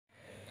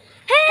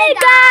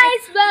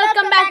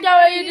back to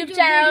our YouTube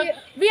channel.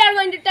 We are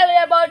going to tell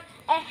you about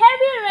a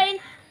heavy rain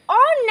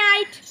all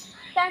night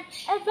that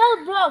a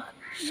well broke.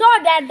 Show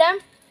that them.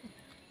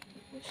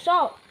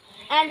 Show.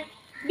 And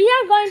we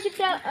are going to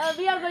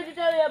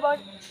tell you about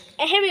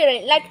a heavy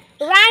rain, like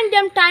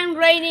random time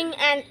raining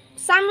and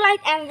sunlight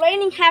and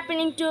raining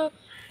happening to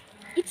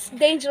it's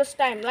dangerous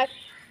time, like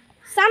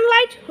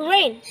sunlight,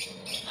 rain.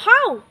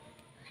 How?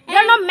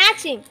 They're not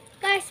matching.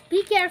 Guys,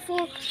 be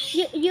careful.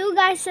 You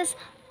guys just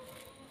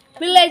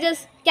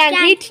Villages can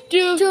hit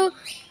to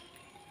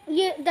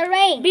the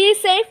rain. be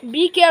safe,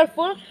 be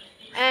careful,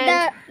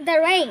 and The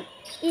rain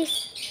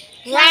is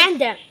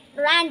random.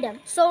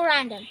 so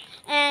random.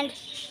 And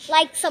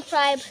like,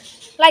 subscribe.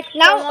 Like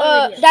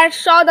now, that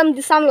show them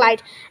the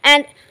sunlight,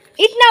 and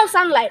it now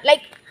sunlight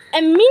like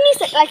a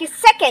like a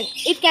second.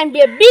 It can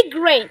be a big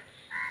rain,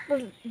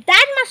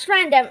 that much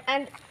random.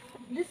 And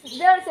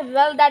there is a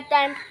well that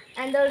time,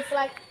 and there is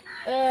like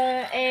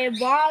a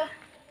wall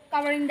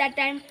covering that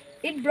time.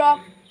 It broke,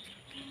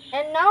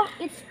 and now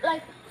it's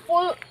like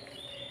full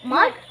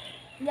mud.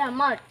 Yeah,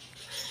 mud.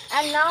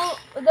 And now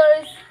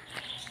there is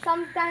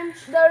sometimes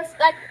there's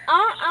like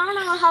on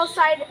our house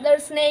side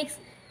there's snakes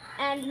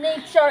and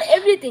nature,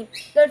 everything.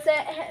 There's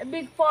a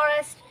big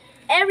forest.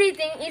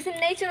 Everything is a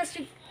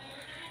naturistic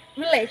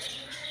village,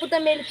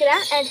 Putamelkira,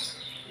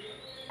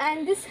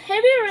 and this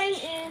heavy rain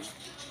is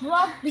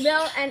broke the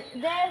well, and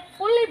they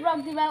fully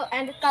broke the well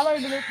and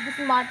covered with this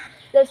mud.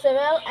 There's a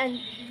well and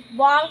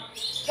wall,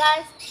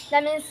 guys.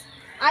 That means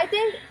I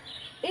think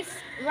it's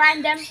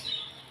random.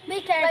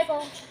 Be careful.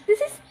 Like, this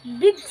is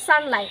big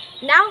sunlight.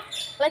 Now,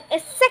 like a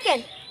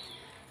second,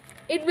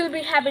 it will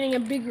be happening a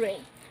big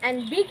rain.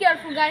 And be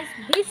careful, guys.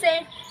 Be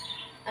safe.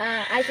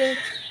 I think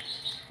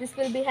this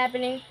will be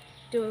happening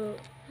to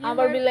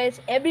our village,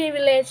 every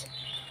village.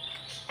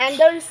 And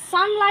there is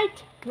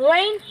sunlight,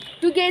 rain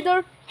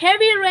together,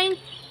 heavy rain.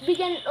 We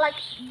can like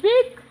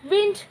big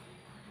wind,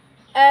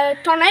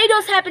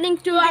 tornadoes happening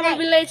to our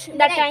village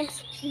that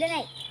times. The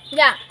night.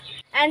 Yeah,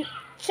 and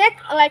check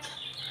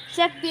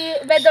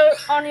the weather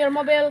on your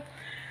mobile.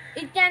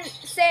 It can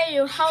say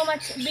you how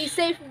much be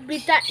safe,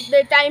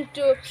 the time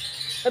to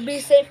be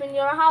safe in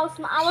your house.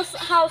 Our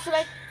house,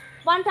 like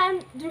one time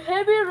the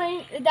heavy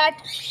rain,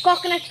 that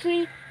coconut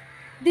tree,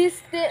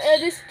 these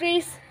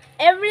trees,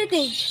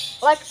 everything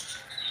like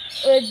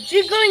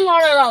jiggling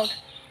all around,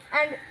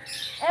 and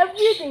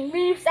everything,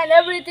 leaves and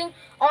everything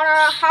on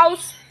our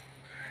house.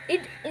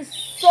 It is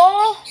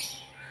so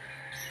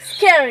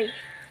scary.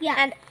 Yeah.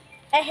 And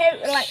a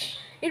heavy, like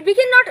we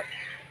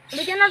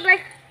cannot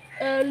like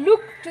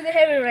look to the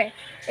heavy rain.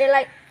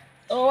 Like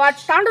what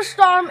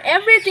thunderstorm,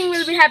 everything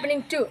will be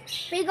happening too.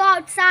 We go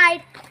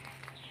outside.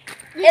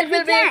 We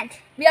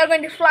are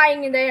going to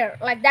flying in the air.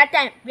 Like that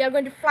time, we are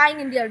going to flying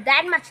in the air.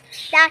 That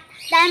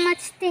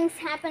much things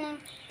happening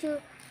to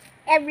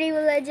every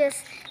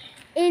villages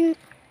in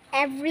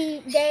every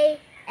day,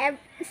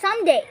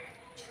 someday.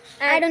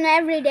 I don't know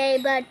every day,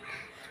 but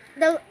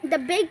the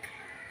big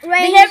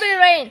rain. The heavy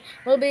rain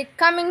will be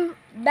coming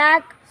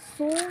back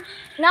soon.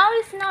 Now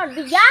it's not.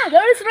 Yeah,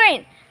 there is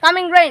rain.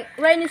 Rain.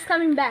 Rain is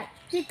coming back.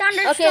 The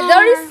thunderstorm.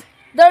 Okay,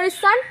 there is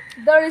sun.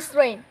 There is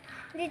rain.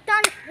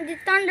 The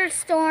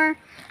thunderstorm,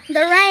 the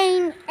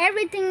rain,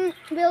 everything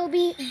will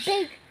be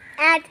big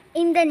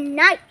in the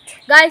night.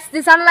 Guys,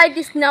 the sunlight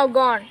is now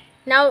gone.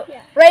 Now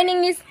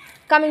raining is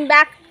coming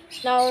back.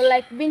 Now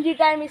like winter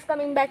time is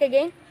coming back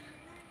again.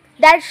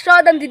 That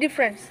show them the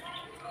difference.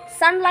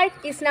 Sunlight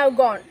is now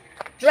gone.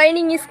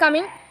 Raining is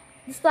coming.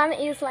 The sun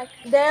is like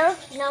there.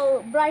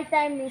 Now bright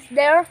time is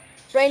there.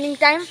 Raining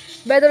time.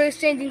 Weather is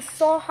changing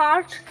so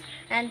hard.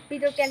 And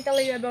Peter can tell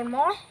you about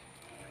more.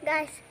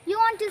 Guys, you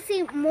want to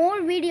see more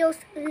videos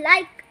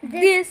like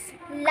this,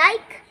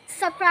 like,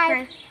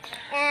 subscribe,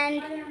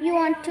 and you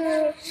want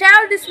to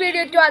share this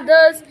video to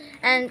others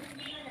and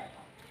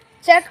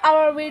check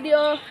our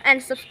video and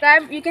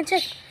subscribe. You can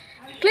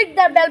click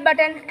the bell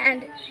button,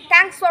 and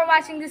thanks for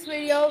watching this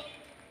video,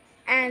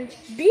 and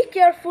be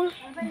careful,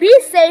 be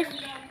safe,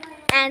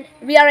 and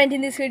we are ending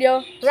this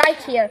video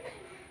right here.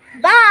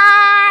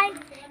 Bye.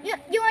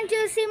 You want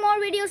to see more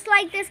videos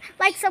like this,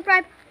 like,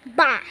 subscribe.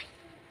 Bye.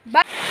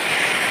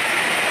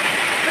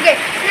 Okay,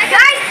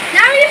 guys,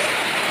 now it's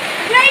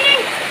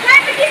raining.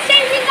 Climate is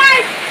changing,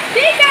 guys.